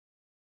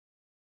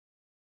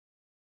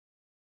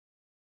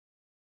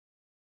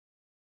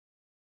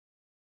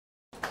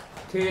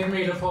Céad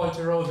míle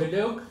fáilte róga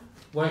Luke.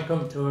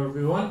 Welcome to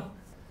everyone.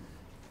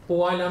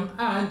 Bhuailim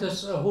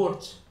antas a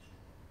thuairt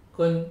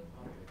chun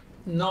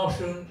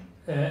náisiún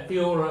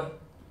eora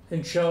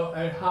in seo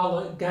ar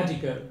thala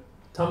gadigal.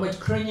 Tá muid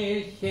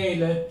cruinne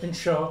chéile in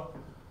seo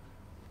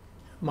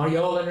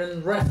marall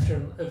an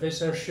reftion a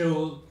bhís ar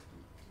siúl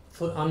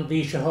an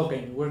bhí se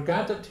hugging. We're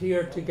gathered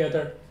here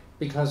together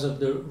because of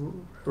the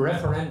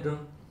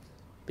referendum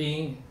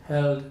being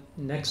held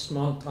next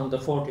month on the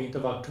 14th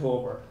of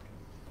October.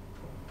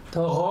 Tá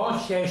rá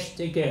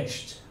cheist I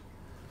gceist.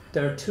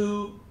 There are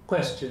two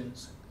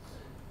questions.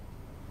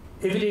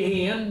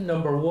 Ian,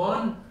 number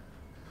one,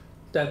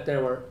 that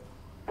there were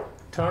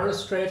Torres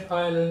Strait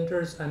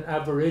Islanders and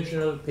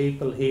Aboriginal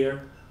people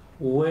here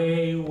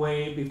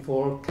way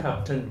before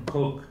Captain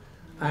Cook,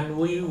 and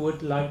we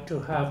would like to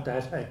have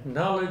that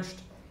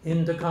acknowledged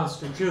in the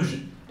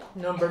Constitution.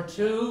 Number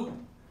two,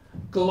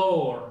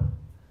 Glór,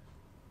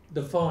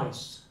 the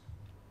voice.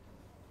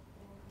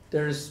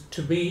 There's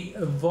to be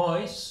a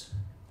voice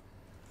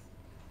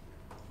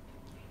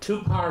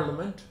to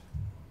Parliament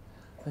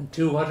and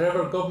to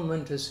whatever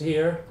government is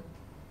here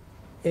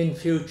in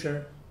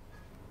future,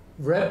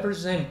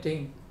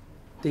 representing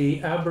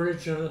the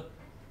Aboriginal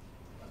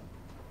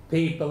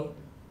people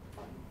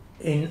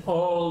in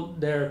all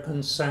their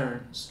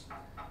concerns.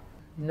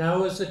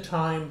 Now is the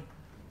time,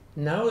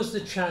 now is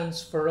the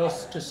chance for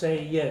us to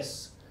say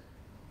yes,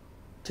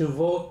 to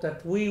vote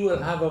that we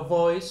will have a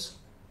voice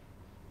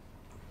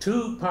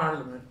to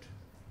Parliament,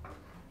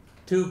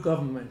 to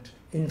government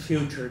in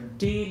future,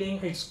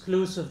 dealing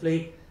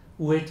exclusively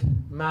with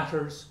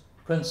matters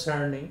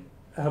concerning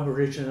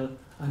Aboriginal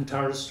and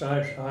Torres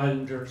Strait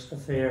Islanders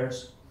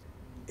affairs.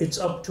 It's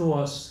up to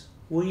us.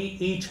 We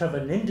each have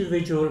an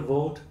individual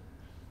vote.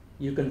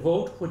 You can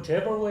vote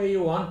whichever way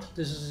you want.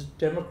 This is a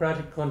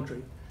democratic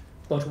country,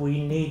 but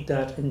we need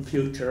that in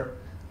future.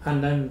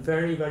 And I'm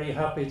very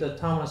happy that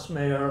Tomás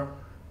Mayor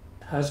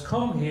has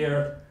come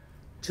here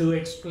to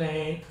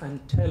explain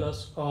and tell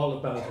us all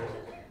about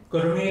it.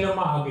 Gurmila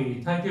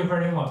Mahagi, thank you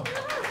very much.